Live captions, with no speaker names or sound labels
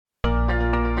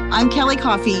I'm Kelly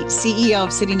Coffey, CEO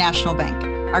of City National Bank.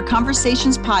 Our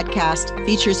Conversations podcast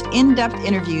features in-depth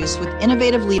interviews with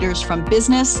innovative leaders from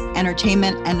business,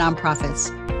 entertainment, and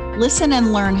nonprofits. Listen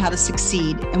and learn how to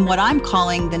succeed in what I'm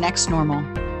calling the next normal.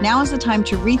 Now is the time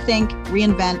to rethink,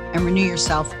 reinvent, and renew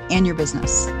yourself and your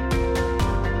business.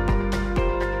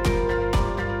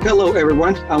 Hello,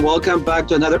 everyone, and welcome back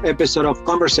to another episode of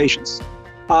Conversations.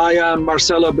 I am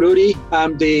Marcelo Brudi.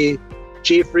 I'm the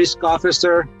Chief Risk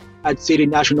Officer at City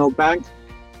National Bank.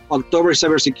 October is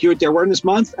Cybersecurity Awareness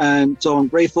Month, and so I'm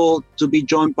grateful to be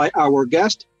joined by our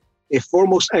guest, a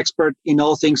foremost expert in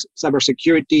all things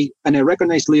cybersecurity and a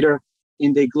recognized leader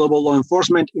in the global law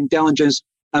enforcement, intelligence,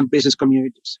 and business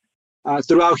communities.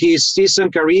 Throughout his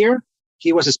seasoned career,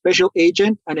 he was a special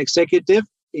agent and executive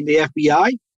in the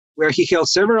FBI, where he held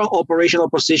several operational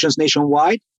positions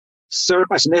nationwide,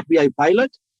 served as an FBI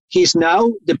pilot. He's now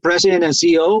the president and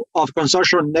CEO of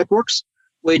Consortium Networks,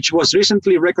 which was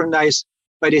recently recognized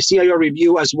by the CIO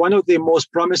Review as one of the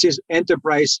most promising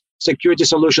enterprise security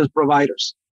solutions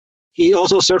providers. He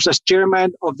also serves as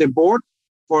chairman of the board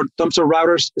for Thomson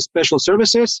Reuters Special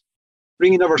Services,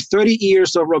 bringing over 30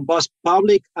 years of robust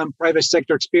public and private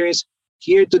sector experience.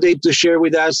 Here today to share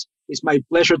with us, it's my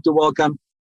pleasure to welcome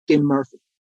Tim Murphy.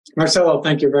 Marcelo,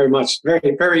 thank you very much.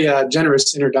 Very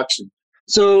generous introduction.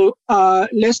 So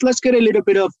let's get a little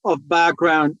bit of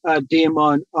background, Tim,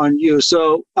 on you.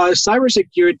 So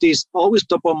cybersecurity is always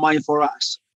top of mind for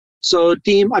us. So,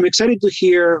 Tim, I'm excited to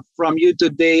hear from you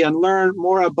today and learn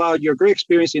more about your great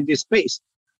experience in this space.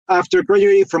 After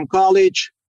graduating from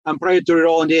college and prior to your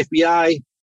role in the FBI,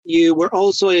 you were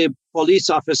also a police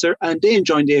officer and then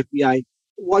joined the FBI.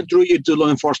 What drew you to law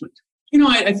enforcement? You know,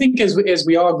 I think as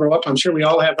we all grow up, I'm sure we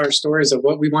all have our stories of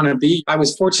what we want to be. I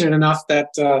was fortunate enough that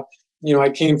I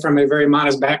came from a very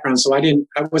modest background, so I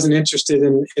wasn't interested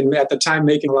in at the time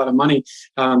making a lot of money,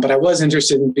 but I was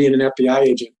interested in being an FBI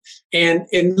agent. And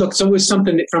look, so it was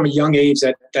something that from a young age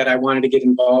that I wanted to get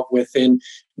involved with.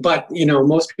 But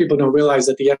most people don't realize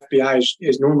that the FBI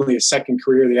is normally a second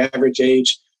career. The average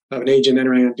age of an agent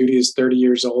entering on duty is 30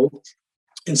 years old.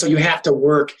 And so you have to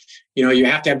work, you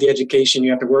have to have the education, you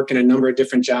have to work in a number of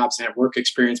different jobs and have work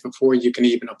experience before you can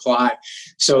even apply.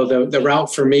 So the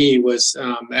route for me was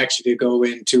actually to go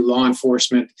into law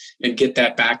enforcement and get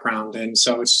that background. And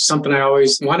so it's something I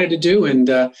always wanted to do. And,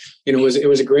 it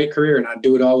was a great career and I'd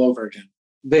do it all over again.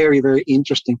 Very, very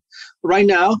interesting. Right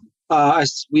now,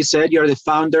 as we said, you're the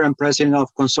founder and president of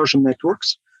Consortium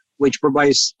Networks, which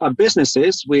provides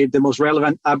businesses with the most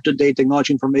relevant up-to-date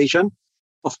technology information,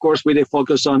 of course, with a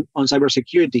focus on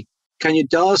cybersecurity. Can you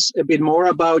tell us a bit more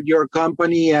about your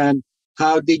company and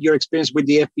how did your experience with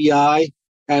the FBI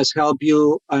has helped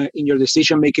you in your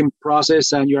decision-making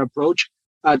process and your approach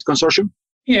at Consortium?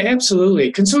 Yeah,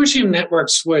 absolutely. Consortium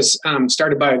Networks was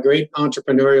started by a great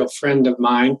entrepreneurial friend of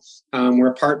mine.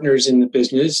 We're partners in the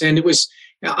business. And it was,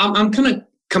 I'm going to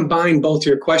combine both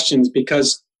your questions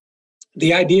because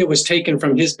the idea was taken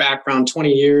from his background, 20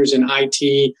 years in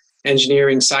IT,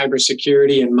 engineering,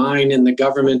 cybersecurity, and mine in the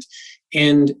government.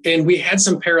 And we had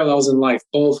some parallels in life.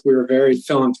 Both we were very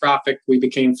philanthropic. We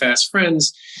became fast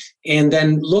friends. And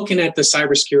then looking at the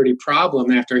cybersecurity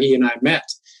problem after he and I met,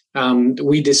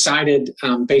 we decided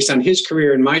based on his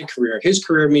career and my career, his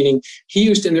career meaning he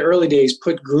used in the early days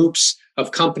put groups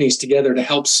of companies together to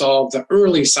help solve the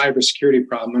early cybersecurity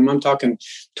problem. And I'm talking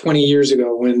 20 years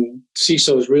ago when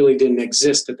CISOs really didn't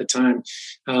exist at the time.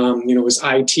 It was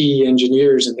IT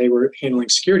engineers and they were handling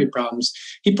security problems.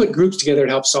 He put groups together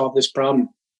to help solve this problem.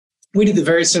 We did the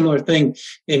very similar thing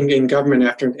in government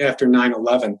after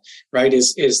 9/11, right?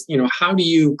 Is how do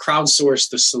you crowdsource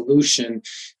the solution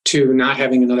to not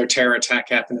having another terror attack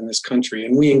happen in this country?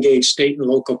 And we engaged state and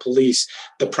local police,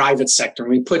 the private sector,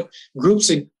 and we put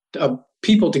groups of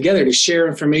people together to share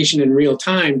information in real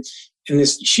time in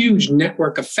this huge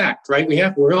network effect, right?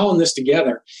 We're all in this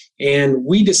together. And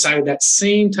we decided that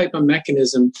same type of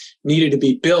mechanism needed to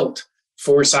be built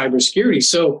for cybersecurity.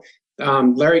 So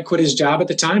Larry quit his job at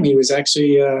the time. He was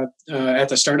actually at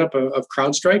the startup of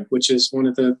CrowdStrike, which is one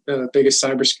of the biggest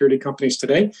cybersecurity companies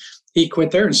today. He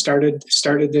quit there and started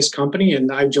this company,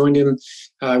 and I joined him.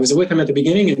 I was with him at the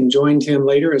beginning and joined him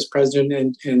later as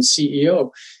president and CEO.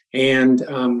 And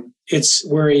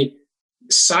we're a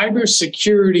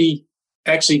cybersecurity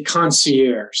actually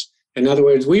concierge. In other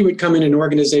words, we would come in an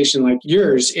organization like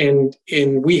yours and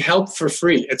we help for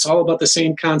free. It's all about the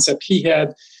same concept he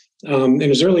had in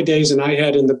his early days and I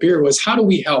had in the beer was how do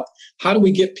we help? How do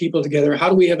we get people together? How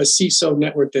do we have a CISO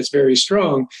network that's very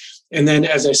strong? And then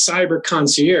as a cyber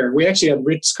concierge, we actually had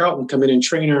Ritz-Carlton come in and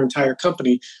train our entire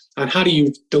company on how do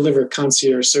you deliver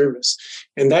concierge service.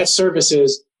 And that service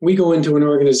is we go into an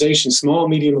organization, small,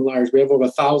 medium, and large. We have over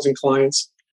 1,000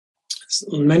 clients,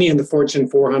 many in the Fortune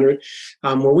 400,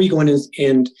 where we go in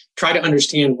and try to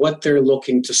understand what they're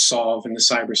looking to solve in the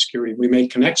cybersecurity. We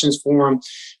make connections for them,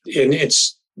 and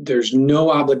there's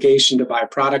no obligation to buy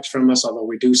products from us, although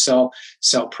we do sell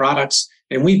products.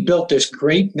 And we've built this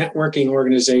great networking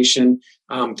organization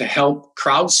to help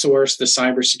crowdsource the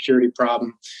cybersecurity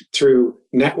problem through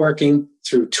networking,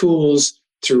 through tools,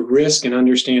 through risk and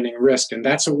understanding risk. And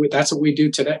that's what we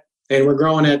do today. And we're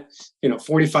growing at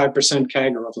 45%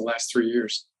 CAGR over the last 3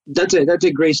 years. That's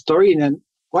a great story and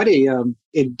quite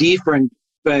a different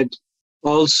but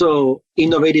also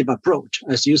innovative approach,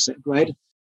 as you said, right?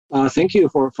 Thank you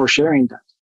for sharing that.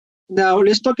 Now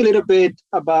let's talk a little bit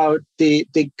about the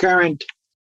current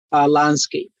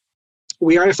landscape.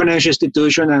 We are a financial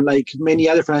institution, and like many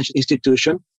other financial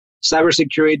institutions,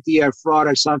 cybersecurity and fraud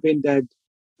are something that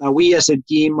we as a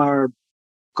team are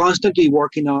constantly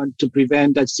working on to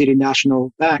prevent at City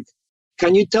National Bank.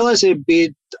 Can you tell us a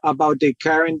bit about the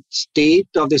current state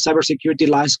of the cybersecurity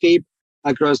landscape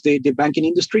across the banking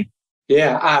industry?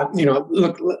 Yeah,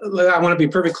 look, I want to be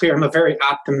perfectly clear. I'm a very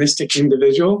optimistic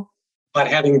individual, but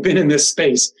having been in this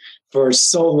space for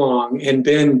so long and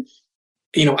been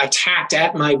attacked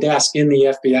at my desk in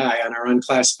the FBI on our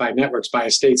unclassified networks by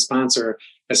a state sponsor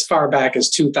as far back as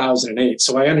 2008.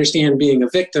 So I understand being a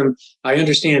victim. I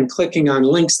understand clicking on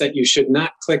links that you should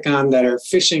not click on that are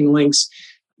phishing links.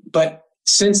 But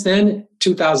since then,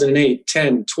 2008,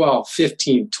 10, 12,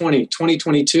 15, 20,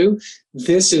 2022,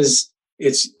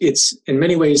 it's in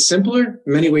many ways simpler,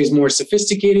 in many ways more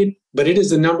sophisticated, but it is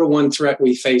the number one threat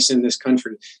we face in this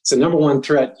country. It's the number one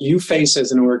threat you face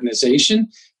as an organization,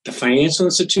 the financial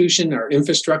institution, our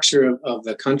infrastructure of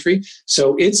the country.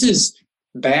 So it's as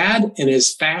bad and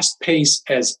as fast-paced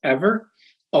as ever.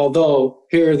 Although,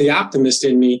 here the optimist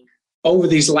in me, over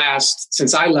these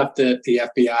since I left the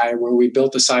FBI, where we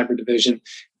built the cyber division,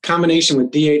 combination with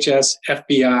DHS,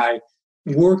 FBI,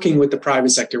 working with the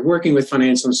private sector, working with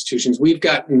financial institutions, we've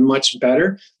gotten much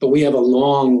better, but we have a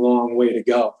long, long way to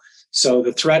go. So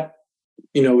the threat,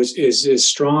 is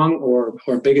strong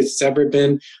or big as it's ever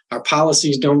been. Our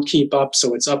policies don't keep up,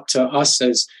 so it's up to us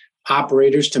as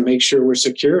operators to make sure we're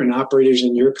secure, and operators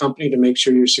in your company to make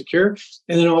sure you're secure,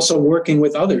 and then also working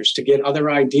with others to get other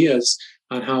ideas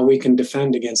on how we can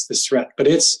defend against this threat. But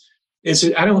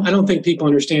I don't think people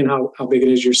understand how big it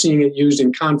is. You're seeing it used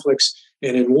in conflicts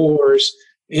and in wars,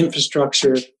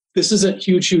 infrastructure. This is a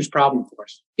huge, huge problem for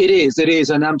us. It is.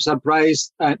 And I'm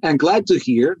surprised and glad to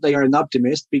hear they are an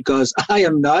optimist, because I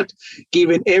am not.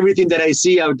 Given everything that I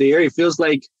see out there, it feels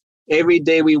like every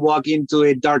day we walk into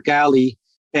a dark alley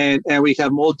and we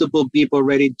have multiple people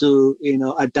ready to,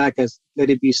 attack us, let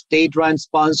it be state-run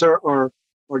sponsor or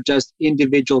just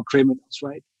individual criminals,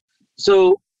 right?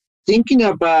 So thinking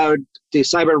about the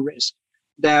cyber risk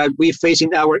that we face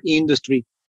in our industry,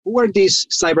 who are these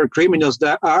cyber criminals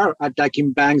that are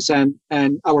attacking banks and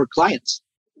our clients?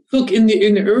 Look, in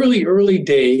the early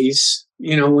days,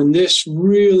 when this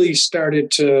really started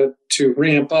to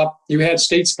ramp up, you had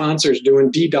state sponsors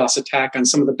doing DDoS attack on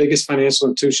some of the biggest financial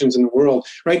institutions in the world,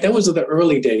 right? That was the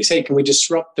early days. Hey, can we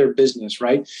disrupt their business,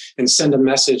 right? And send a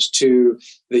message to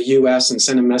the US and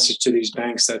send a message to these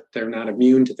banks that they're not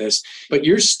immune to this. But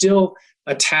you're still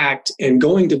attacked and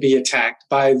going to be attacked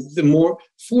by the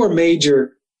four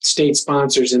major state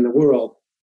sponsors in the world.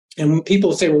 And when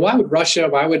people say, well, why would Russia,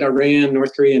 why would Iran,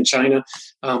 North Korea, and China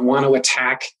want to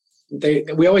attack?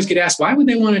 We always get asked, why would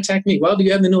they want to attack me? Well, do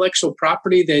you have intellectual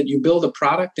property that you build a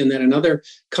product and that another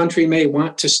country may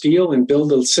want to steal and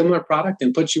build a similar product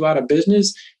and put you out of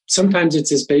business? Sometimes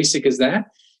it's as basic as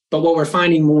that. But what we're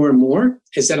finding more and more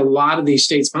is that a lot of these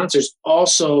state sponsors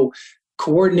also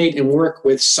coordinate and work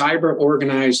with cyber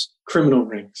organized criminal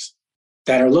rings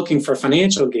that are looking for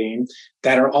financial gain,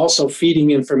 that are also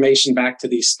feeding information back to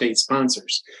these state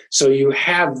sponsors. So you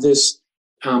have this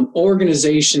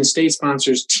organization, state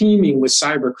sponsors teaming with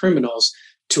cyber criminals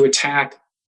to attack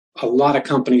a lot of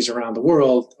companies around the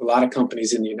world, a lot of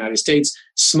companies in the United States,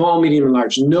 small, medium, and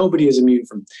large. Nobody is immune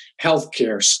from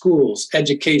healthcare, schools,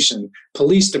 education,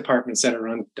 police departments that are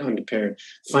unprepared,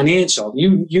 financial,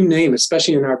 you name it,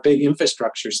 especially in our big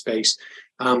infrastructure space.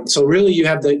 So really you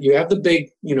have the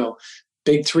big,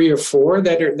 big three or four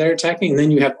that are attacking, and then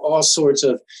you have all sorts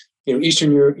of,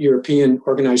 Eastern European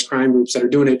organized crime groups that are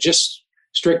doing it just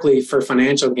strictly for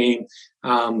financial gain,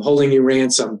 holding you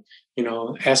ransom,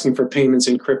 asking for payments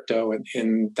in crypto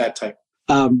and that type.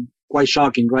 Quite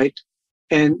shocking, right?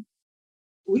 And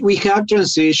we have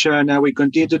transitioned and we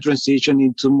continue to transition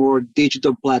into more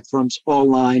digital platforms,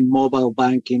 online, mobile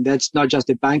banking. That's not just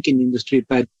the banking industry,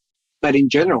 but in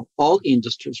general, all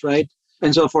industries, right?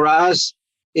 And so for us,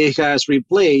 it has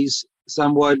replaced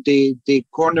somewhat the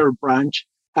corner branch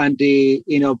and the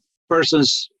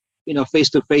person's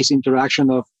face-to-face interaction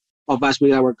of us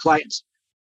with our clients.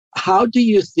 How do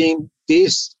you think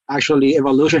this actually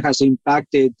evolution has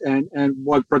impacted and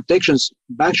what protections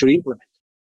banks should implement?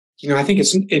 I think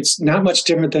it's not much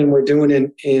different than we're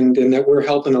doing in that we're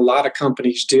helping a lot of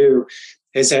companies do,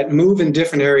 is that move in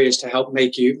different areas to help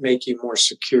make you more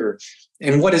secure.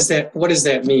 And what does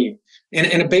that mean? And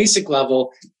at a basic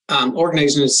level,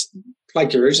 organizations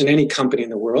like yours and any company in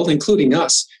the world, including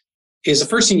us, is the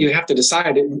first thing you have to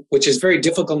decide, which is very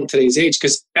difficult in today's age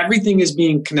because everything is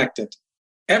being connected.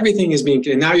 Everything is being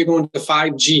connected. Now you're going to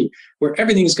 5G, where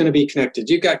everything is going to be connected.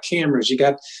 You've got cameras, you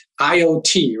got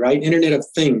IoT, right? Internet of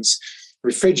Things,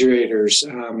 refrigerators.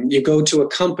 You go to a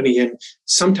company, and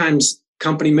sometimes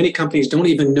many companies don't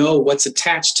even know what's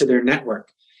attached to their network.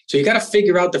 So you got to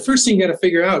figure out, the first thing you got to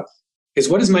figure out is,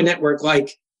 what is my network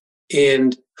like,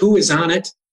 and who is on it,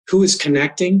 who is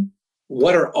connecting,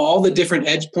 what are all the different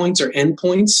edge points or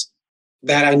endpoints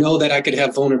that I know that I could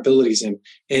have vulnerabilities in.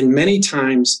 And many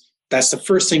times, that's the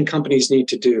first thing companies need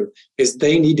to do, is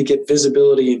they need to get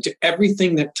visibility into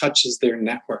everything that touches their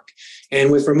network.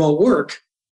 And with remote work,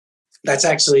 that's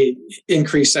actually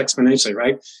increased exponentially,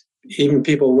 right? Even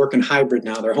people working hybrid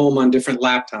now, they're home on different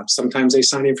laptops. Sometimes they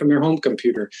sign in from their home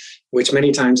computer, which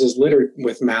many times is littered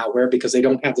with malware because they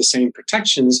don't have the same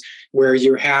protections where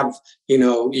you have,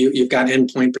 you've got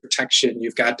endpoint protection,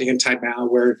 you've got the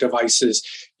anti-malware devices,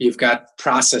 you've got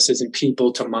processes and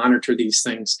people to monitor these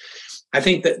things. I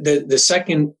think that the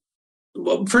second,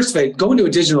 well, first of all, going to a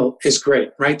digital is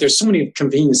great, right? There's so many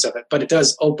convenience of it, but it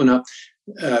does open up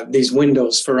these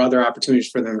windows for other opportunities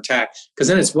for them to attack. Because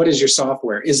then it's, what is your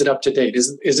software? Is it up to date?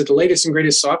 Is it the latest and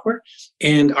greatest software?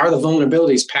 And are the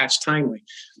vulnerabilities patched timely?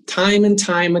 Time and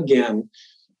time again,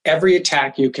 every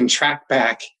attack you can track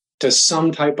back to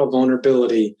some type of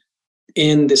vulnerability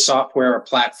in the software or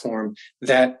platform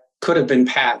that could have been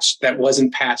patched, that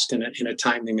wasn't patched in a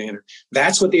timely manner.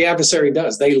 That's what the adversary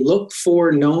does. They look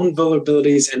for known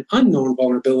vulnerabilities and unknown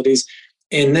vulnerabilities,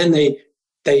 and then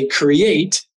they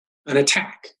create an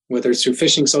attack, whether it's through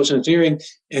phishing, social engineering,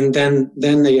 and then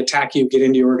they attack you, get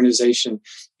into your organization,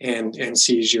 and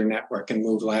seize your network and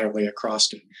move laterally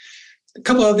across it. A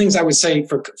couple other things I would say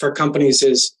for companies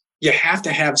is, you have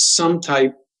to have some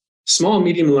type, small,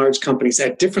 medium, and large companies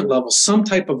at different levels, some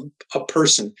type of a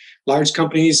person. Large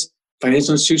companies,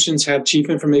 financial institutions have chief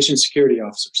information security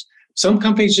officers. Some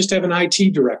companies just have an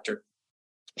IT director.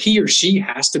 He or she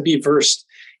has to be versed.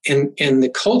 And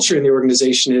the culture in the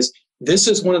organization is, this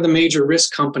is one of the major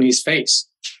risks companies face,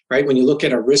 right? When you look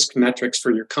at our risk metrics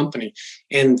for your company,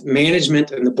 and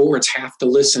management and the boards have to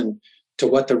listen to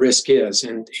what the risk is.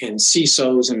 And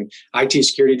CISOs and IT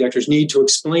security directors need to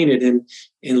explain it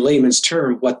in layman's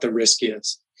term what the risk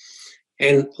is.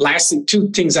 And lastly, two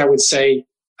things I would say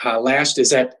last is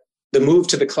that the move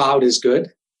to the cloud is good.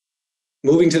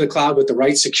 Moving to the cloud with the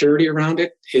right security around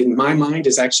it, in my mind,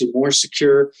 is actually more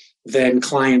secure than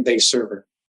client-based server,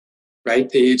 right?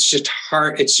 It's just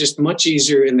hard. It's just much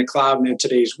easier in the cloud in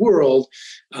today's world,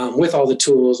 with all the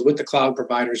tools, with the cloud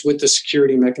providers, with the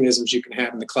security mechanisms you can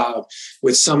have in the cloud,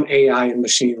 with some AI and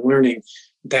machine learning,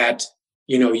 that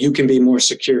you can be more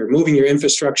secure. Moving your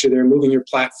infrastructure there, moving your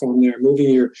platform there,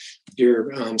 moving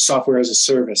your software as a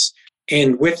service.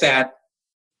 And with that,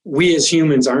 we as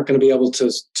humans aren't going to be able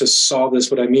to solve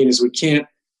this. What I mean is,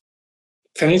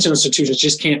 financial institutions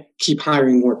just can't keep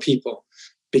hiring more people,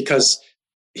 because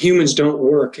humans don't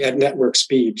work at network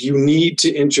speed. You need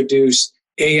to introduce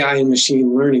AI and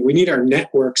machine learning. We need our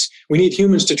networks. We need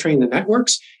humans to train the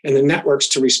networks, and the networks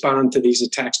to respond to these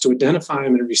attacks, to identify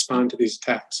them and respond to these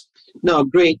attacks. No,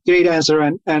 great answer.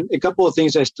 And a couple of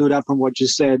things that stood out from what you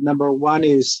said. Number one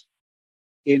is,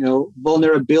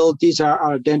 vulnerabilities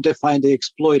are identified and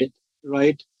exploited,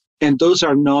 right? And those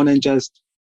are known, and just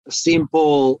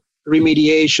simple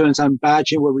remediations and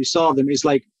patching will resolve them. It's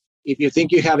like, if you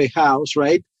think you have a house,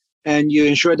 right, and you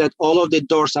ensure that all of the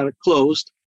doors are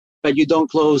closed, but you don't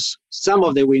close some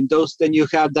of the windows, then you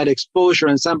have that exposure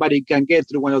and somebody can get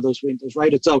through one of those windows,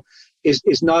 right? And so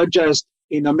it's not just,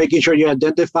 making sure you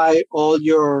identify all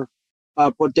your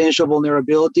potential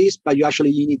vulnerabilities, but you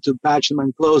need to patch them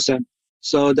and close them,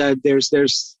 so that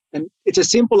and it's a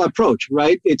simple approach,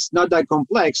 right? It's not that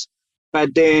complex,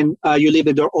 but then you leave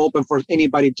the door open for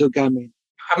anybody to come in.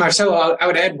 Marcelo, I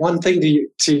would add one thing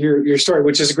to your story,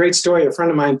 which is a great story. A friend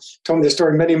of mine told me this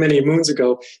story many, many moons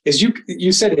ago. Is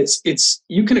you said it's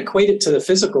you can equate it to the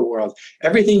physical world.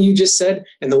 Everything you just said,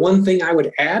 and the one thing I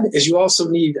would add is, you also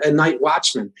need a night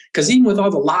watchman, because even with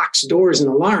all the locks, doors, and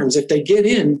alarms, if they get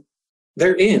in,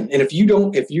 they're in. And if you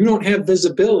don't have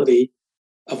visibility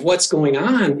of what's going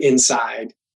on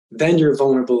inside, then you're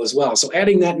vulnerable as well. So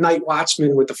adding that night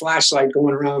watchman with the flashlight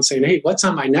going around saying, hey, what's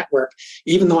on my network?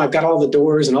 Even though I've got all the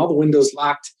doors and all the windows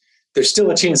locked, there's still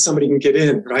a chance somebody can get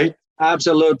in, right?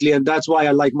 Absolutely. And that's why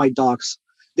I like my dogs.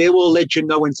 They will let you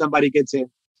know when somebody gets in.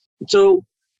 So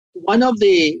one of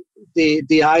the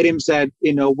items that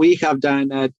we have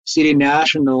done at City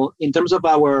National in terms of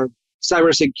our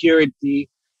cybersecurity,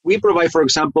 we provide, for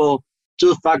example,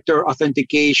 two-factor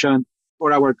authentication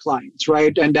for our clients,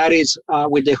 right? And that is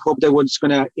with the hope that it's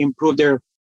going to improve their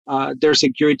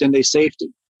security and their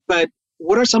safety. But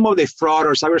what are some of the fraud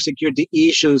or cybersecurity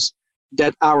issues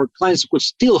that our clients could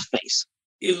still face?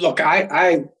 Look,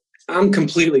 I'm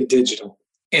completely digital,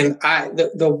 and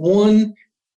the one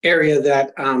area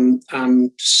that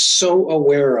I'm so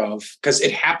aware of, because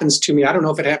it happens to me. I don't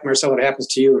know if it happens, Marcelo, it happens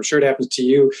to you. I'm sure it happens to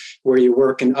you where you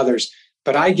work and others.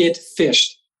 But I get phished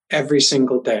every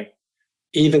single day,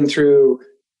 even through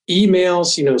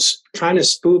emails, trying to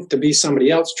spoof to be somebody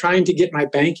else, trying to get my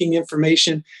banking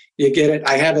information. You get it.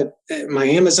 I have it, my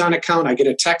Amazon account. I get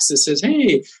a text that says,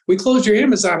 hey, we closed your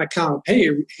Amazon account. Hey,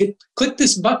 click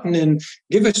this button and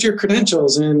give us your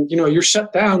credentials. And, you're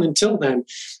shut down until then.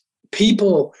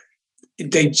 People,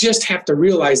 they just have to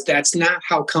realize that's not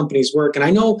how companies work. And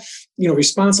I know,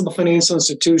 responsible financial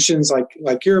institutions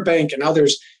like your bank and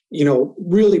others,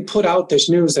 really put out this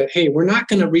news that, hey, we're not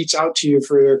going to reach out to you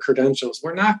for your credentials.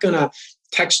 We're not going to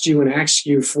text you and ask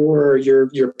you for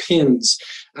your PINs.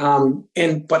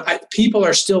 But people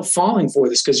are still falling for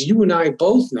this because you and I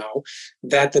both know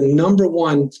that the number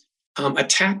one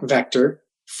attack vector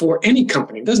for any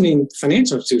company, it doesn't mean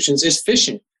financial institutions, is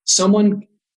phishing. Someone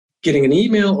getting an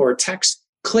email or a text,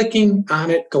 clicking on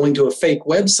it, going to a fake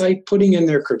website, putting in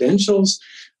their credentials.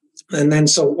 And then,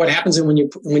 so what happens is when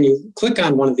you click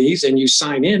on one of these and you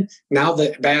sign in, now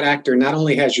the bad actor not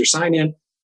only has your sign in,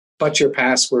 but your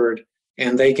password,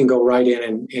 and they can go right in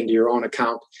and into your own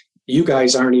account. You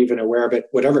guys aren't even aware of it.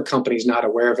 Whatever company's not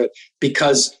aware of it,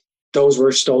 because those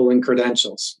were stolen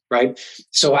credentials, right?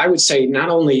 So I would say not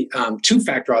only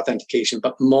two-factor authentication,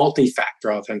 but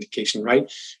multi-factor authentication, right?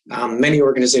 Many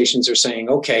organizations are saying,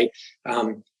 okay,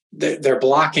 they're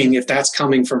blocking if that's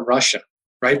coming from Russia,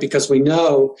 right? Because we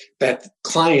know that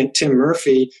client Tim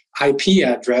Murphy IP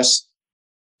address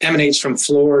emanates from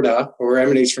Florida or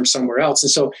emanates from somewhere else.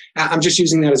 And so I'm just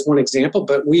using that as one example,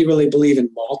 but we really believe in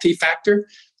multi-factor,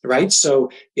 right? So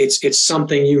it's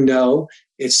something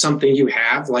it's something you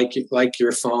have, like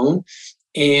your phone,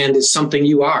 and it's something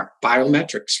you are,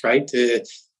 biometrics, right?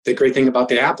 The great thing about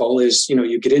the Apple is,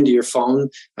 you get into your phone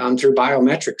through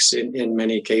biometrics in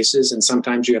many cases, and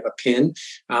sometimes you have a PIN,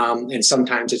 and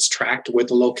sometimes it's tracked where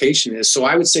the location is. So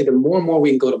I would say the more and more we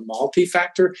can go to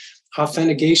multi-factor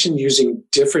authentication using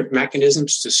different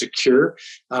mechanisms to secure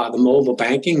the mobile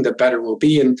banking, the better we'll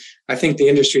be. And I think the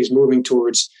industry is moving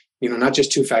towards, not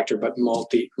just two-factor, but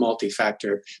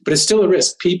multi-factor. But it's still a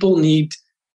risk. People need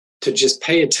to just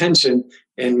pay attention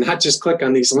and not just click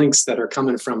on these links that are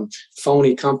coming from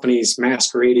phony companies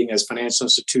masquerading as financial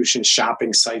institutions,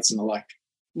 shopping sites, and the like.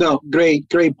 No, great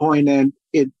point. And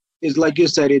it is, like you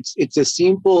said, it's a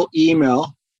simple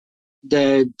email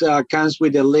that comes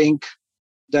with a link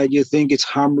that you think is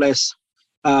harmless,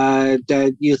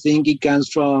 that you think it comes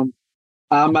from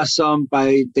Amazon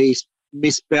by the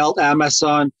misspelled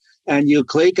Amazon, and you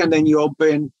click and then you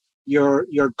open your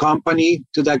company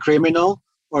to that criminal,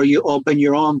 or you open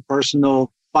your own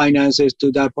personal finances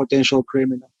to that potential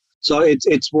criminal. So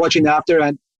it's watching after.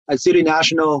 And at City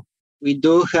National, we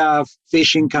do have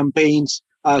phishing campaigns.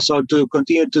 So to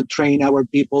continue to train our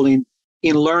people in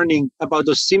learning about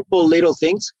those simple little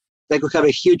things that could have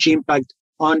a huge impact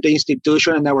on the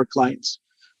institution and our clients.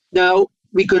 Now,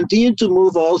 we continue to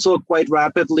move also quite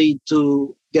rapidly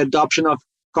to the adoption of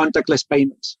contactless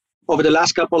payments. Over the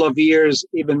last couple of years,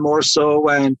 even more so,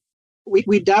 and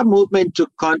with that movement to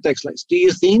contactless, do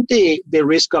you think the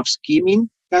risk of skimming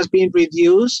has been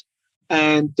reduced?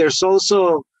 And there's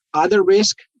also other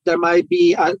risk that might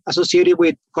be associated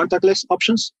with contactless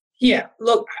options? Yeah,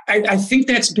 look, I think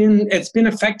it's been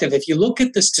effective. If you look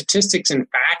at the statistics and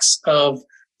facts of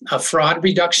a fraud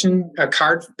reduction, a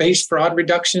card-based fraud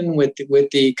reduction with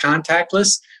the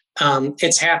contactless,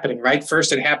 it's happening, right?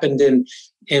 First, it happened in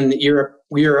Europe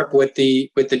with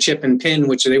the chip and PIN,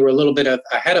 which they were a little bit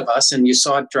ahead of us, and you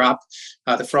saw it drop,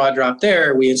 the fraud drop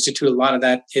there. We instituted a lot of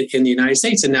that in the United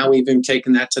States, and now we've been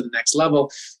taking that to the next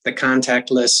level, the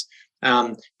contactless.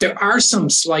 There are some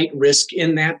slight risk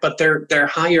in that, but they're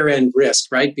higher end risk,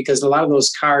 right? Because a lot of those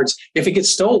cards, if it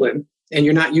gets stolen, and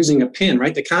you're not using a PIN,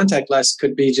 right? The contactless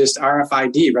could be just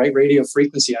RFID, right? Radio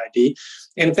frequency ID.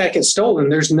 And if that gets stolen,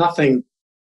 there's nothing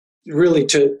really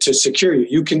to secure you.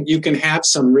 You can have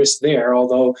some risk there,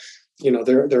 although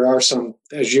there are some,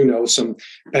 as you know, some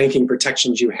banking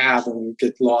protections you have when you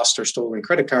get lost or stolen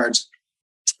credit cards,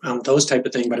 those type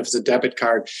of thing. But if it's a debit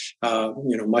card,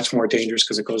 much more dangerous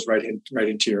because it goes right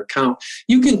into your account.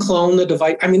 You can clone the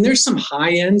device. I mean, there's some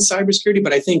high-end cybersecurity,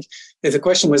 but I think if the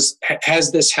question was,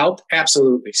 has this helped?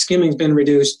 Absolutely. Skimming's been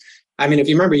reduced. I mean, if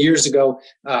you remember years ago,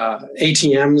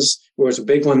 ATMs was a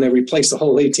big one. They replaced the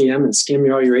whole ATM and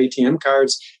skim all your ATM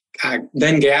cards.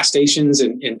 Then gas stations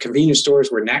and convenience stores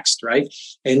were next, right?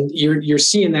 And you're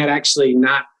seeing that actually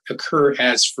not occur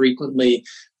as frequently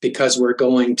because we're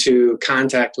going to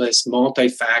contactless,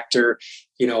 multi-factor,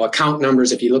 account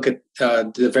numbers. If you look at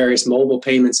the various mobile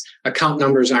payments, account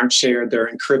numbers aren't shared; they're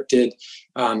encrypted.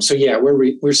 So yeah,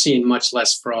 we're seeing much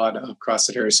less fraud across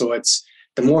that area. So it's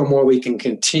the more and more we can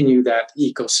continue that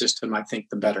ecosystem, I think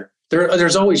the better.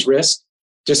 There's always risk,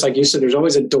 just like you said. There's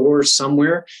always a door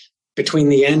somewhere between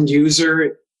the end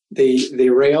user, the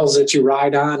rails that you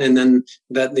ride on, and then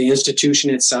the institution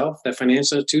itself, the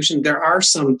financial institution. There are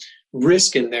some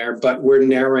risk in there, but we're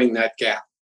narrowing that gap.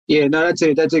 Yeah, no,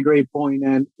 that's a great point.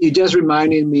 And it just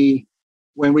reminded me,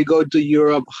 when we go to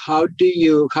Europe, how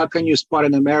can you spot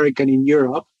an American in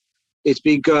Europe? It's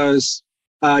because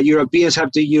Europeans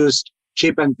have to use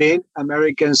chip and PIN.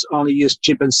 Americans only use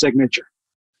chip and signature,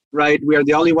 right? We are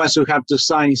the only ones who have to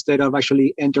sign instead of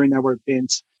actually entering our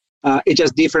PINs. It's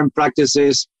just different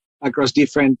practices across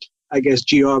different,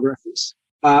 geographies.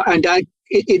 And that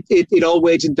it all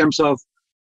weighs in terms of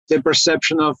the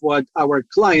perception of what our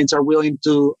clients are willing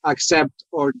to accept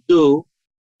or do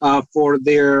for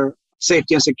their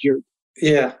safety and security.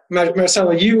 Yeah.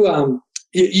 Marcelo,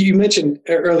 you mentioned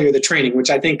earlier the training, which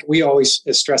I think we always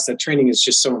stress that training is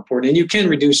just so important. And you can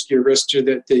reduce your risk to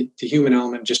the human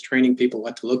element, just training people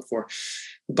what to look for.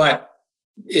 But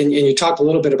and you talked a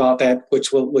little bit about that,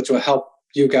 which will help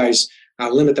you guys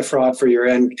limit the fraud for your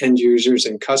end users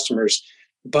and customers.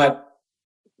 But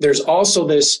there's also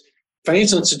this,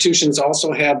 financial institutions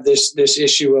also have this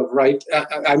issue of, right,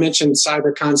 I mentioned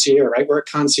cyber concierge, right? We're a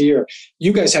concierge.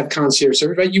 You guys have concierge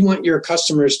service, right? You want your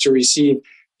customers to receive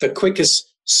the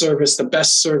quickest service, the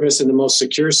best service, and the most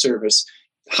secure service.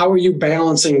 How are you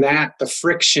balancing that, the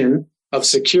friction of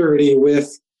security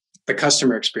with the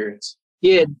customer experience?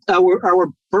 Yeah, our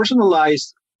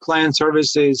personalized client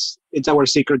services, it's our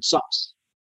secret sauce.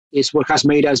 It's what has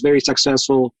made us very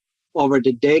successful over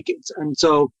the decades. And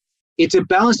so it's a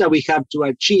balance that we have to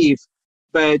achieve.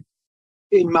 But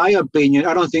in my opinion,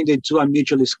 I don't think the two are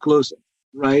mutually exclusive,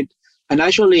 right? And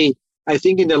actually, I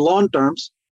think in the long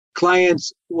terms,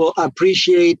 clients will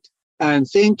appreciate and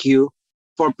thank you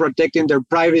for protecting their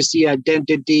privacy,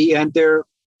 identity, and their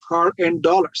hard-earned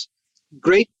dollars.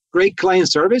 Great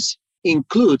client service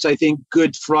includes, I think,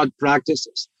 good fraud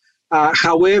practices.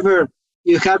 However,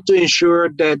 you have to ensure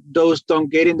that those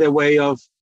don't get in the way of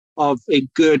a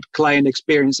good client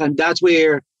experience. And that's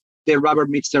where the rubber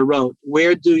meets the road.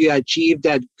 Where do you achieve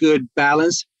that good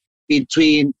balance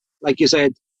between, like you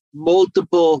said,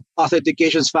 multiple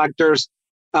authentication factors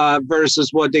versus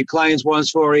what the clients wants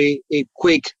for a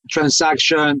quick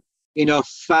transaction,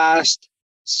 fast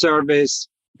service,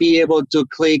 be able to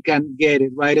click and get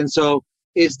it, right? And so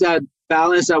it's that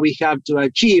balance that we have to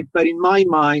achieve. But in my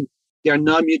mind, they're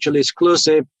not mutually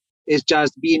exclusive. It's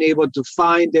just being able to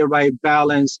find the right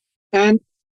balance. And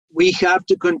we have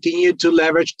to continue to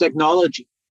leverage technology.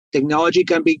 Technology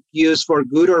can be used for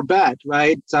good or bad,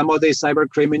 right? Some of the cyber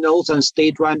criminals and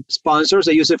state-run sponsors,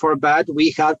 they use it for bad.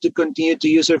 We have to continue to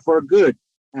use it for good.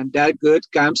 And that good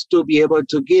comes to be able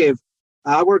to give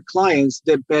our clients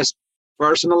the best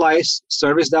personalized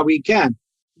service that we can.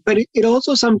 But it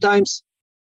also sometimes,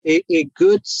 a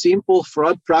good, simple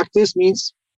fraud practice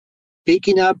means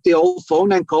picking up the old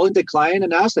phone and calling the client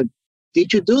and ask them,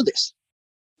 did you do this?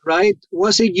 Right?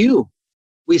 Was it you?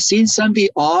 We've seen something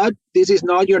odd. This is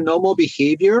not your normal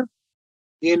behavior.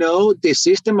 The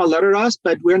system alerted us,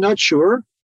 but we're not sure.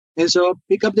 And so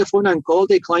pick up the phone and call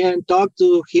the client and talk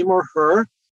to him or her.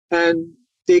 And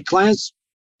the clients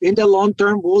in the long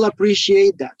term will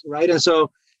appreciate that, right? And so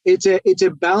it's a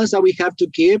balance that we have to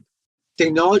keep.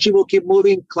 Technology will keep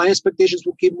moving, client expectations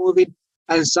will keep moving,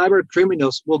 and cyber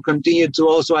criminals will continue to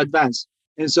also advance.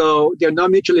 And so they're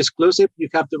not mutually exclusive. You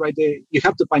have to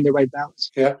find the right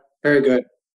balance. Yeah, very good.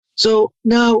 So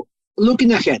now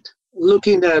looking ahead,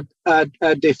 looking at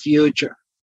the future.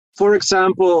 For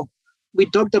example, we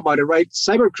talked about it, right?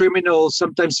 Cyber criminals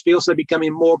sometimes feels like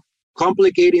becoming more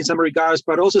complicated in some regards,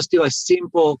 but also still a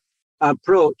simple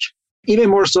approach. Even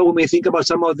more so when we think about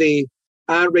some of the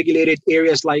unregulated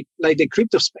areas like the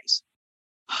crypto space.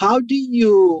 How do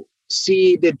you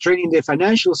see the trend in the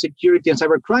financial security and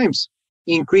cyber crimes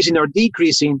increasing or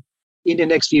decreasing in the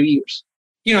next few years?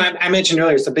 I mentioned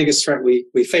earlier, it's the biggest threat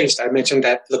we faced. I mentioned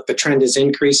that, look, the trend is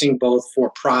increasing both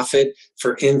for profit,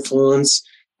 for influence,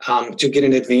 to get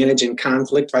an advantage in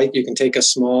conflict, right? You can take a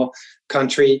small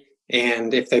country,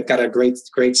 and if they've got a great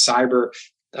cyber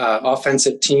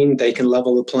offensive team, they can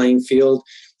level the playing field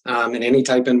in any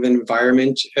type of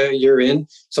environment you're in.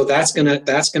 So that's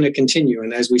gonna continue.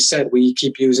 And as we said, we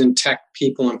keep using tech,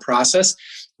 people, and process,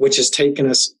 which has taken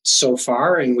us so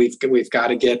far, and we've got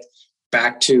to get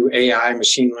back to AI,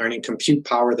 machine learning, compute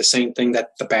power, the same thing that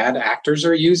the bad actors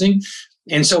are using.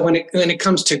 And so when it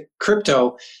comes to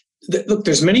crypto, look,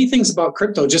 there's many things about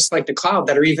crypto, just like the cloud,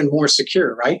 that are even more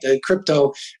secure, right? The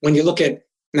crypto, when you look at,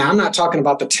 now I'm not talking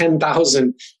about the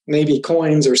 10,000 maybe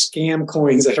coins or scam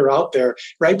coins that are out there,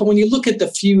 right? But when you look at the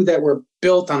few that were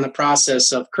built on the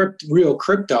process of real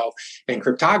crypto and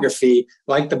cryptography,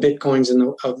 like the Bitcoins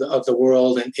of the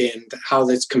world, and how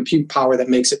there's compute power that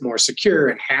makes it more secure,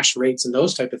 and hash rates and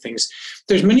those type of things.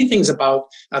 There's many things about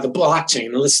the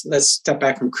blockchain. Let's step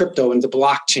back from crypto, and the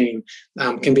blockchain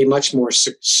can be much more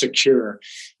secure.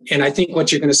 And I think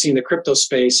what you're going to see in the crypto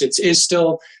space, it is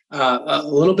still a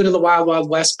little bit of the wild, wild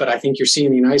west, but I think you're seeing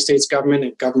the United States government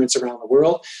and governments around the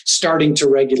world starting to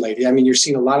regulate it. I mean, you're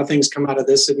seeing a lot of things come out of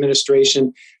this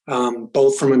administration,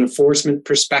 both from an enforcement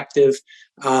perspective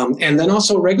and then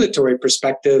also a regulatory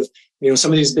perspective.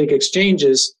 Some of these big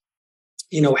exchanges,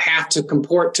 have to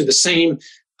comport to the same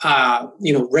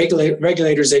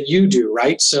regulators that you do,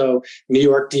 right? So New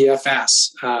York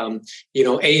DFS,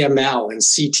 AML and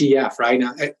CTF, right?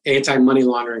 Now, anti-money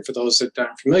laundering, for those that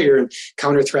aren't familiar, and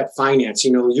counter-threat finance.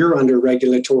 You're under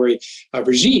regulatory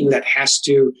regime that has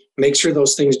to make sure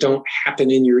those things don't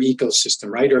happen in your ecosystem,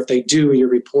 right? Or if they do, you're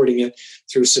reporting it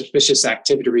through suspicious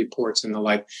activity reports and the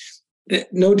like.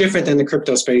 No different than the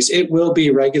crypto space. It will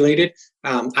be regulated.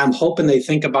 I'm hoping they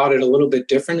think about it a little bit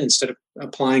different, instead of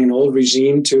applying an old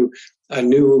regime to a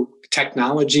new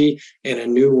technology and a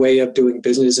new way of doing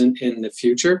business in the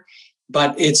future.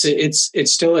 But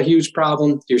it's still a huge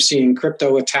problem. You're seeing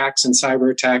crypto attacks and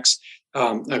cyber attacks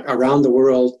around the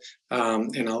world,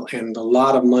 and a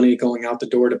lot of money going out the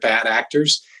door to bad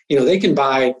actors. They can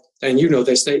buy, and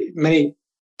this, many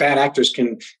bad actors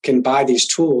can buy these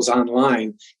tools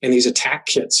online and these attack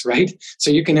kits, right?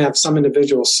 So you can have some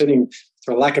individual sitting,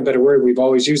 for lack of a better word, we've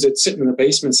always used it, sitting in the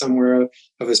basement somewhere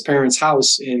of his parents'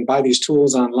 house and buy these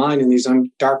tools online in these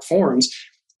dark forums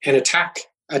and attack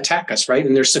us, right?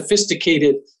 And they're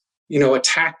sophisticated,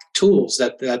 attack tools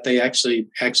that they actually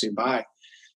buy.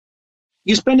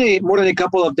 You spent more than a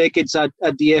couple of decades at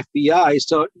the FBI,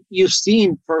 so you've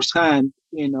seen firsthand,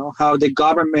 how the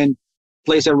government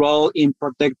plays a role in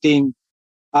protecting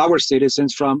our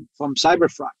citizens from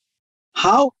cyber fraud.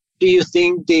 How do you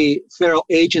think the federal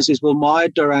agencies will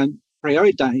monitor and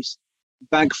prioritize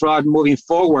bank fraud moving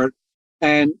forward,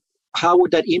 and how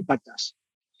would that impact us?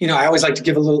 I always like to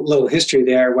give a little history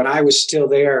there. When I was still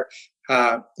there,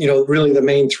 really the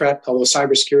main threat, although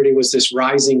cybersecurity was this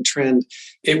rising trend,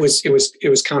 it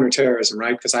was counterterrorism,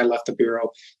 right? Because I left the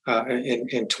bureau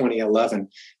in 2011.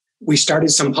 We started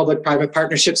some public-private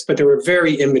partnerships, but they were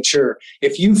very immature.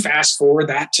 If you fast forward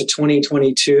that to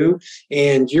 2022,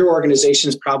 and your organization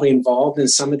is probably involved in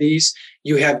some of these,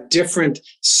 you have different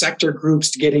sector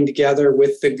groups getting together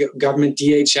with the government,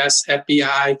 DHS,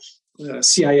 FBI,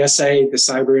 CISA, the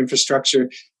Cyber Infrastructure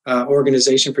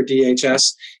Organization for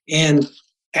DHS, and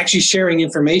actually sharing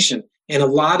information. And a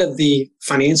lot of the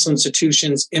financial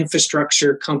institutions,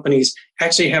 infrastructure companies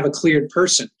actually have a cleared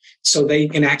person, so they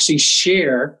can actually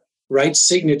share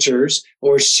signatures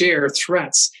or share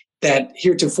threats that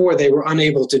heretofore they were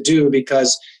unable to do,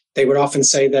 because they would often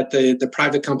say that the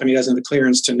private company doesn't have the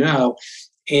clearance to know.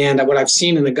 And what I've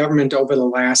seen in the government over the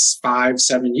last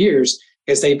 5-7 years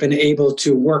is they've been able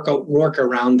to work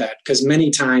around that, because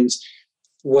many times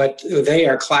what they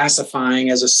are classifying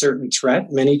as a certain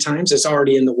threat, many times it's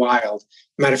already in the wild.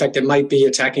 Matter of fact, it might be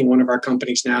attacking one of our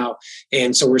companies now.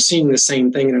 And so we're seeing the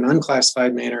same thing in an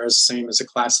unclassified manner as the same as a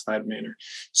classified manner.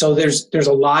 So there's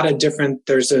a lot of different,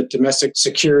 there's a domestic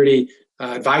security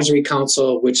advisory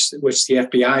council, which the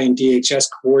FBI and DHS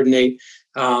coordinate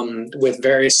with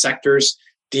various sectors.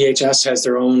 DHS has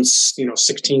their own,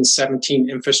 16, 17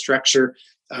 infrastructure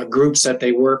groups that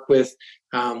they work with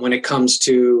when it comes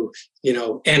to,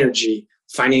 energy,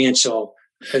 financial,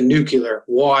 nuclear,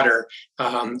 water,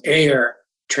 air,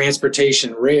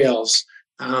 transportation, rails,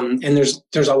 and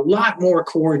there's a lot more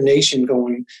coordination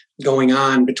going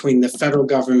on between the federal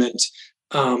government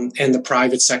and the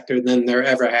private sector than there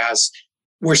ever has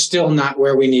we're still not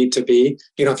where we need to be.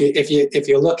 If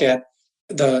you look at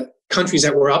the countries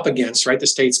that we're up against, right, the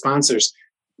state sponsors,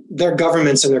 their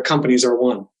governments and their companies are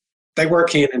one. They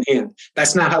work hand in hand.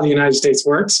 That's not how the United States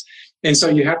works. And so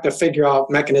you have to figure out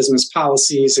mechanisms,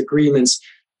 policies, agreements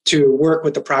to work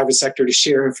with the private sector to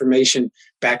share information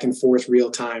back and forth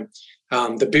real time.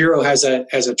 The Bureau has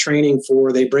a training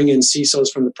they bring in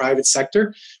CISOs from the private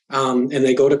sector, and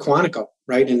they go to Quantico,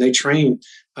 right? And they train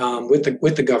with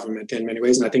the government in many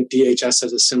ways. And I think DHS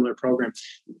has a similar program.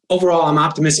 Overall, I'm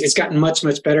optimistic. It's gotten much,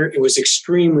 much better. It was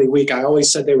extremely weak. I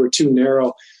always said they were too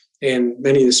narrow in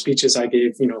many of the speeches I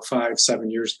gave,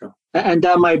 5-7 years ago. And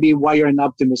that might be why you're an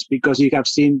optimist, because you have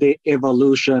seen the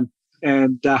evolution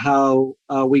and how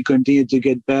we continue to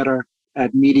get better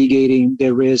at mitigating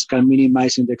the risk and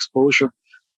minimizing the exposure.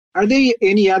 Are there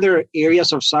any other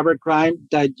areas of cybercrime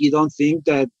that you don't think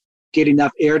that get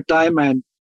enough airtime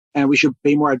and we should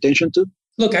pay more attention to?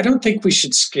 Look, I don't think we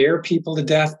should scare people to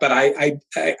death, but I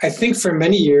think for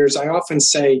many years, I often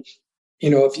say,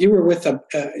 if you were with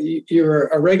you're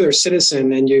a regular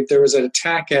citizen and there was an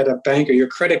attack at a bank or your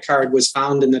credit card was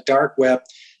found in the dark web,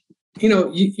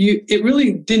 it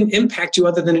really didn't impact you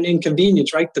other than an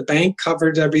inconvenience, right? The bank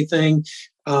covered everything.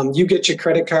 You get your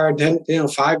credit card, then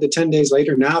 5 to 10 days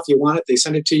later. Now, if you want it, they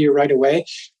send it to you right away.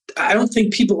 I don't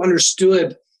think people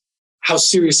understood how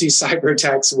serious these cyber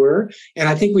attacks were, and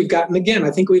I think we've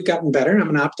gotten better. I'm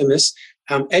an optimist,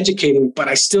 educating, but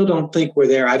I still don't think we're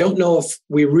there. I don't know if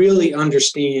we really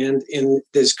understand in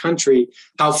this country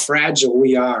how fragile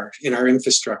we are in our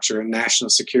infrastructure and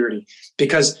national security,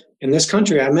 because in this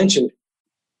country, I mentioned,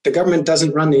 the government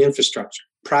doesn't run the infrastructure.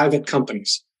 Private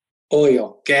companies,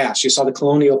 oil, gas. You saw the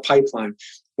Colonial Pipeline.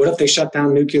 What if they shut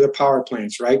down nuclear power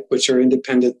plants, right? Which are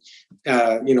independent,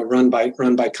 run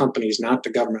by companies, not the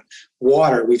government.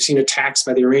 Water. We've seen attacks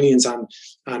by the Iranians on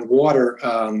water,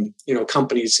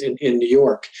 companies in New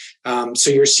York. So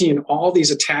you're seeing all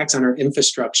these attacks on our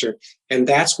infrastructure, and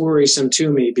that's worrisome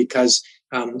to me because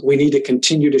we need to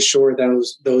continue to shore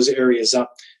those areas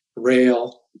up.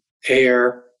 Rail,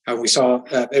 air. We saw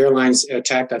airlines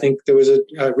attacked. I think there was a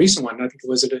recent one. I think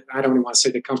I don't even want to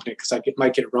say the company because I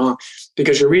might get it wrong,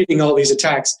 because you're reading all these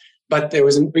attacks. But there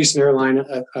was a recent airline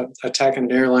attack on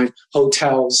an airline,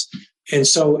 hotels. And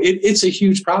so it's a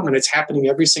huge problem, and it's happening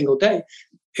every single day.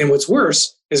 And what's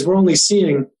worse is we're only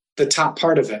seeing the top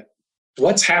part of it.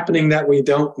 What's happening that we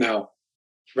don't know,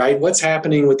 right? What's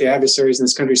happening with the adversaries in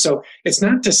this country? So it's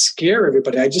not to scare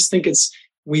everybody. I just think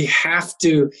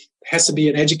has to be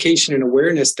an education and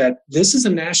awareness that this is a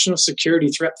national security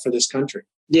threat for this country.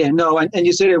 Yeah, no, and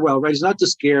you said it well, right? It's not to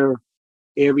scare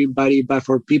everybody, but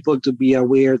for people to be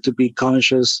aware, to be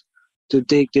conscious, to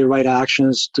take the right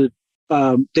actions, to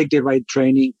take the right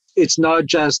training. It's not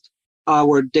just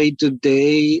our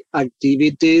day-to-day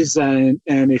activities and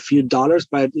a few dollars,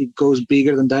 but it goes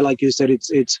bigger than that. Like you said,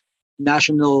 it's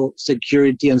national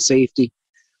security and safety.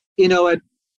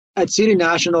 At City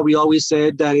National, we always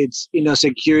said that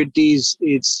security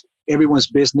it's everyone's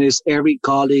business. Every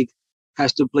colleague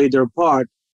has to play their part.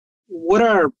 What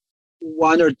are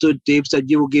 1 or 2 tips that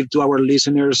you will give to our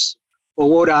listeners, or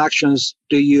what actions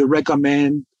do you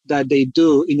recommend that they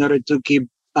do in order to keep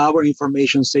our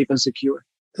information safe and secure?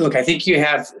 Look, I think you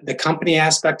have the company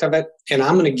aspect of it, and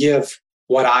I'm going to give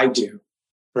what I do,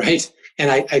 right? And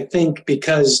I think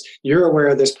because you're aware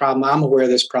of this problem, I'm aware of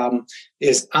this problem,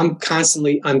 is I'm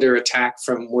constantly under attack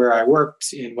from where I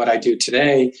worked in what I do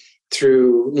today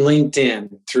through LinkedIn,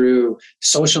 through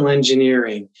social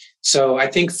engineering. So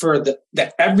I think for the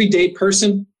everyday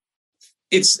person,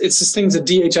 it's the things that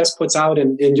DHS puts out,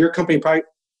 and your company probably,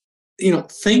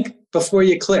 think before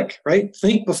you click, right?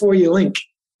 Think before you link,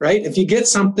 right? If you get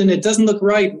something, it doesn't look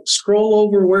right, scroll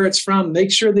over where it's from,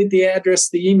 make sure that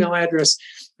the email address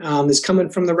is coming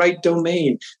from the right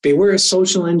domain. Beware of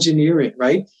social engineering,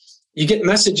 right? You get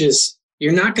messages.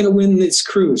 You're not going to win this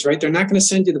cruise, right? They're not going to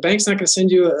send you, the bank's not going to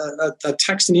send you a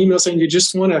text and email saying you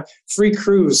just want a free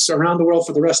cruise around the world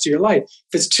for the rest of your life.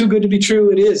 If it's too good to be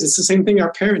true, it is. It's the same thing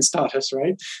our parents taught us,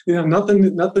 right?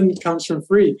 Nothing comes from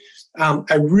free.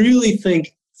 I really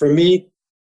think, for me,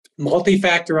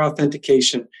 multi-factor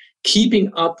authentication,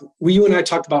 keeping up. You and I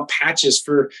talked about patches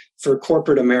for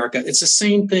corporate America. It's the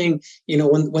same thing.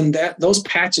 When those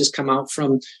patches come out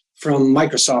from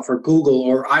Microsoft or Google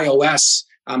or iOS,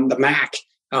 the Mac,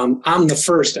 I'm the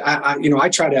first.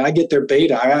 I get their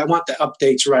beta. I want the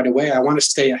updates right away. I want to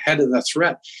stay ahead of the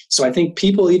threat. So I think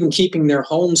people even keeping their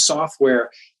home software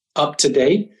up to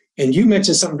date. And you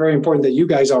mentioned something very important that you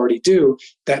guys already do,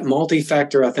 that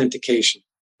multi-factor authentication,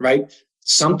 right?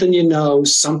 Something you know,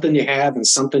 something you have, and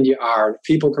something you are.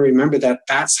 People can remember that.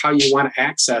 That's how you want to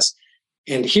access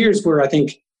And here's where I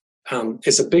think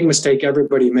it's a big mistake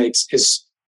everybody makes is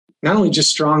not only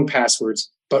just strong passwords,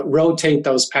 but rotate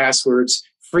those passwords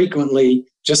frequently,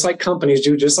 just like companies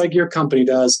do, just like your company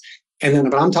does. And then,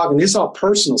 but I'm talking, this is all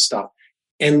personal stuff.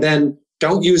 And then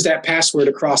don't use that password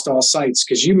across all sites,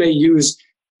 because you may use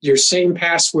your same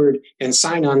password and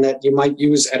sign on that you might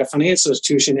use at a financial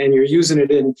institution, and you're using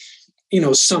it in,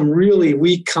 some really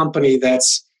weak company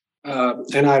that's,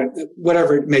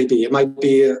 whatever it may be. It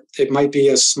might be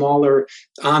a smaller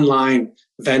online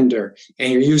vendor,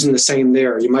 and you're using the same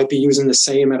there. You might be using the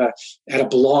same at a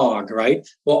blog, right?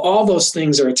 Well, all those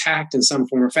things are attacked in some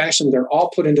form or fashion. They're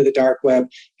all put into the dark web,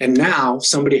 and now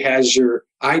somebody has your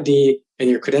ID and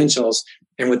your credentials.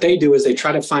 And what they do is they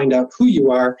try to find out who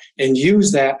you are and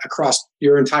use that across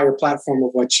your entire platform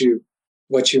of what you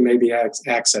may be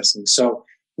accessing. So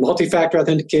multi-factor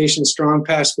authentication, strong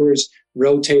passwords,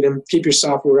 rotate them, keep your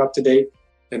software up to date,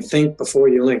 and think before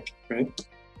you link, right?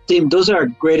 Tim, those are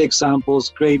great examples,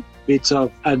 great bits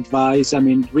of advice. I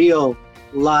mean, real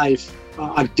life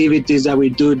activities that we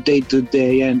do day to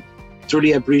day, and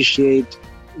truly appreciate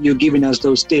you giving us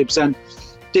those tips. And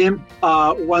Tim,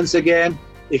 once again,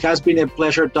 it has been a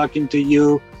pleasure talking to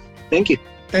you. Thank you.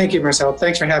 Thank you, Marcel.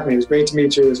 Thanks for having me. It was great to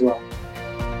meet you as well.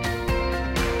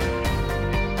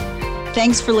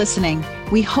 Thanks for listening.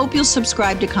 We hope you'll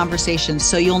subscribe to Conversations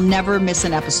so you'll never miss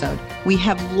an episode. We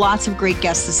have lots of great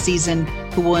guests this season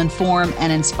who will inform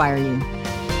and inspire you.